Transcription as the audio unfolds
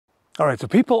All right, so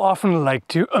people often like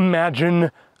to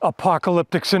imagine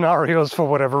apocalyptic scenarios for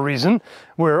whatever reason,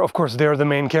 where of course they're the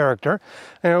main character.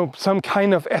 You know, some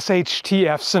kind of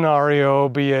SHTF scenario,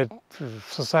 be it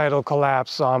societal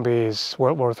collapse, zombies,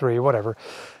 World War III, whatever.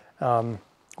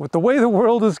 With the way the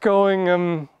world is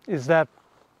going, is that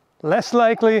less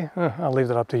likely? I'll leave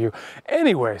that up to you.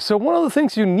 Anyway, so one of the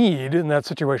things you need in that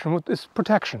situation is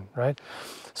protection, right?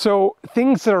 So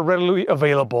things that are readily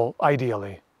available,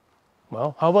 ideally.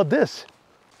 Well, how about this?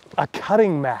 A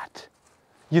cutting mat.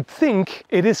 You'd think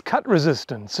it is cut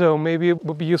resistant, so maybe it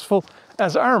would be useful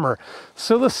as armor.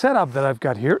 So the setup that I've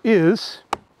got here is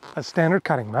a standard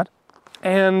cutting mat.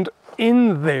 And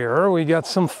in there we got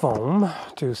some foam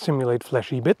to simulate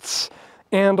fleshy bits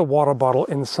and a water bottle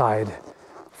inside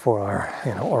for our,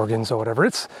 you know, organs or whatever.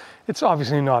 It's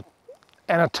obviously not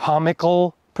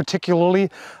anatomical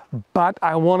particularly, but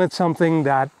I wanted something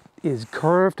that is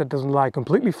curved, that doesn't lie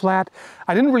completely flat.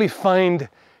 I didn't really find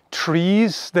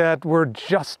trees that were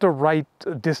just the right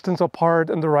distance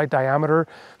apart and the right diameter.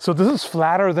 So this is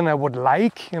flatter than I would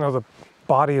like. You know, the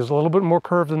body is a little bit more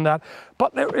curved than that,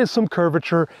 but there is some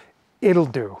curvature. It'll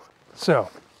do. So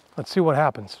let's see what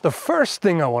happens. The first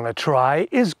thing I want to try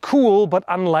is cool, but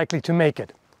unlikely to make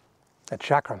it. A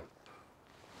Chakram.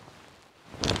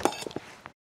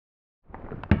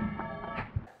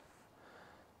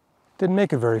 Didn't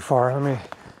make it very far.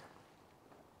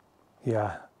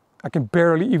 Yeah, I can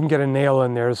barely even get a nail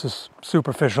in there. This is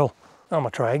superficial. I'm gonna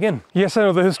try again. Yes, I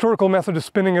know the historical method is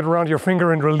spinning it around your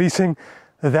finger and releasing.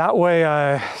 That way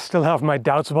I still have my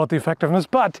doubts about the effectiveness,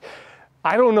 but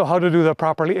I don't know how to do that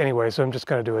properly anyway, so I'm just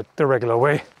gonna do it the regular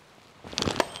way.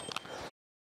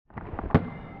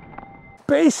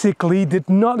 Basically did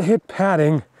not hit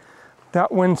padding.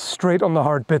 That went straight on the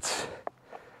hard bits.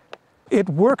 It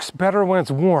works better when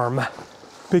it's warm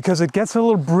because it gets a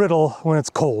little brittle when it's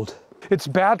cold. It's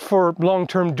bad for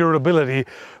long-term durability,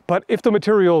 but if the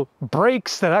material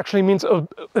breaks, that actually means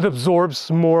it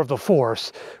absorbs more of the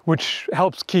force, which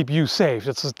helps keep you safe.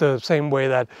 It's the same way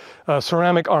that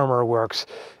ceramic armor works.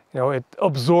 You know, it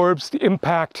absorbs the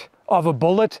impact of a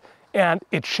bullet and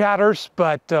it shatters,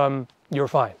 but you're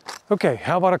fine. Okay,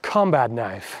 how about a combat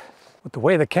knife? With the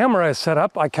way the camera is set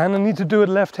up, I kind of need to do it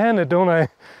left-handed, don't I?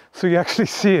 So you actually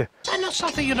see it. I know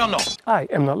something you don't know. I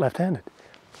am not left-handed.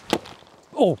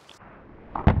 Oh.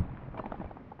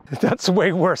 That's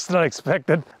way worse than I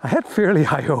expected. I had fairly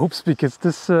high hopes because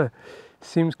this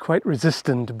seems quite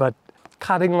resistant, but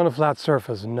cutting on a flat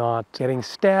surface, not getting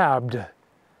stabbed.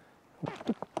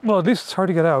 Well, at least it's hard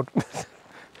to get out.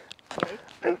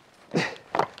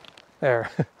 There.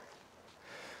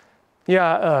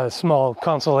 Yeah, a small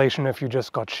consolation if you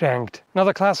just got shanked.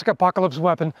 Another classic apocalypse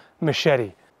weapon,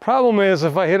 machete. Problem is,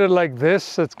 if I hit it like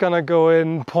this, it's gonna go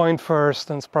in point first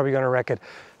and it's probably gonna wreck it.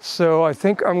 So I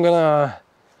think I'm gonna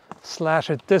slash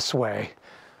it this way,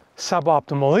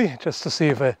 suboptimally, just to see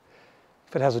if it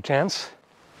has a chance.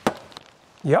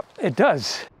 Yep, it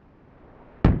does.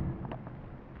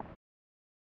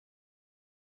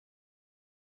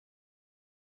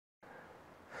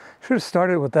 Should have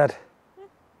started with that.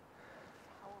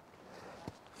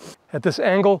 At this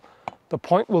angle, the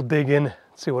point will dig in,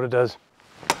 see what it does.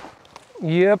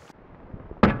 Yep.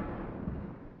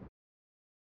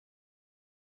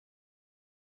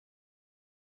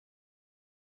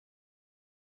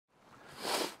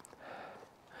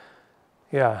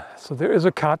 Yeah, so there is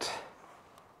a cut.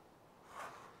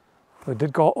 It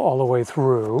did go all the way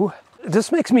through.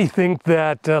 This makes me think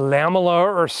that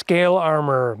lamellar or scale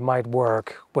armor might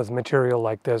work with material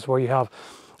like this, where you have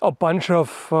a bunch of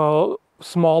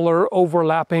smaller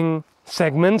overlapping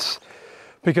segments,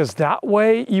 because that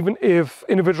way, even if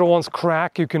individual ones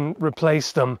crack, you can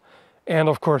replace them. And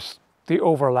of course, the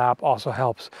overlap also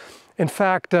helps. In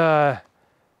fact,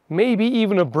 maybe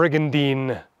even a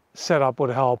brigandine setup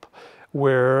would help,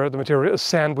 where the material is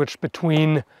sandwiched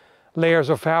between layers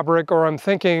of fabric, or I'm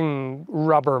thinking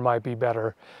rubber might be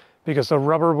better, because the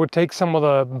rubber would take some of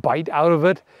the bite out of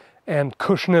it and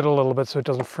cushion it a little bit so it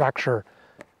doesn't fracture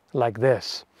like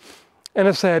this. And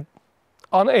I said,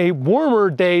 on a warmer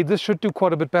day, this should do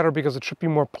quite a bit better because it should be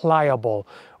more pliable,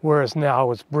 whereas now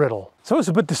it's brittle. So it's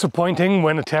a bit disappointing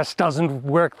when a test doesn't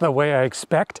work the way I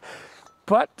expect,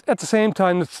 but at the same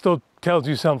time, it still tells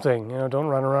you something. You know, don't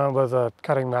run around with a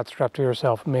cutting mat strapped to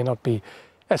yourself. It may not be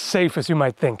as safe as you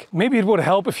might think. Maybe it would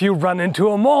help if you run into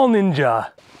a mall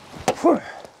ninja.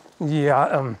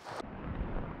 Yeah,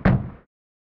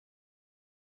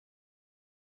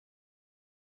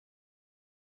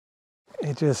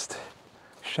 it just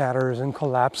shatters and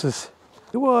collapses.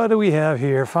 What do we have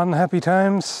here? Fun, happy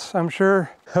times, I'm sure.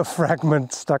 A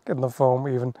fragment stuck in the foam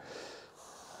even.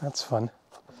 That's fun.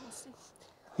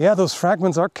 Yeah, those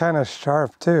fragments are kind of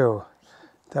sharp too.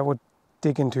 That would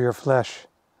dig into your flesh.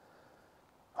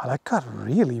 Oh, that got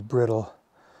really brittle.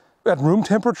 At room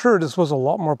temperature, this was a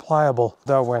lot more pliable.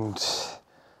 That went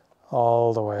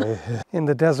all the way. In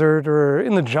the desert, or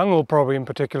in the jungle probably in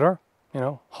particular, you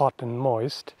know, hot and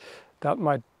moist, that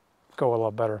might go a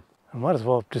lot better. I might as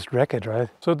well just wreck it, right?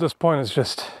 So at this point, it's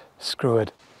just screw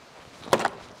it.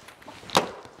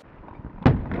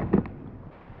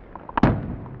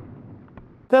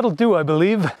 That'll do, I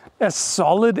believe. As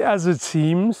solid as it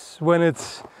seems when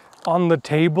it's on the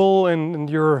table and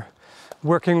you're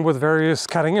working with various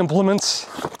cutting implements,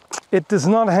 it does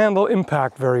not handle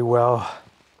impact very well.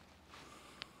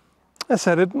 I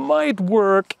said it might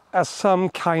work as some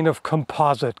kind of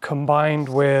composite combined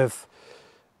with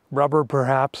rubber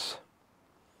perhaps.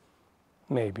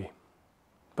 Maybe.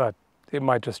 But it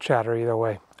might just chatter either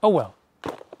way. Oh well.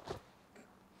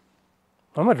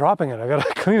 Why am I dropping it? I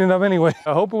gotta clean it up anyway.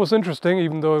 I hope it was interesting,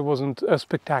 even though it wasn't as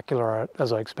spectacular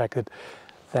as I expected.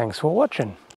 Thanks for watching.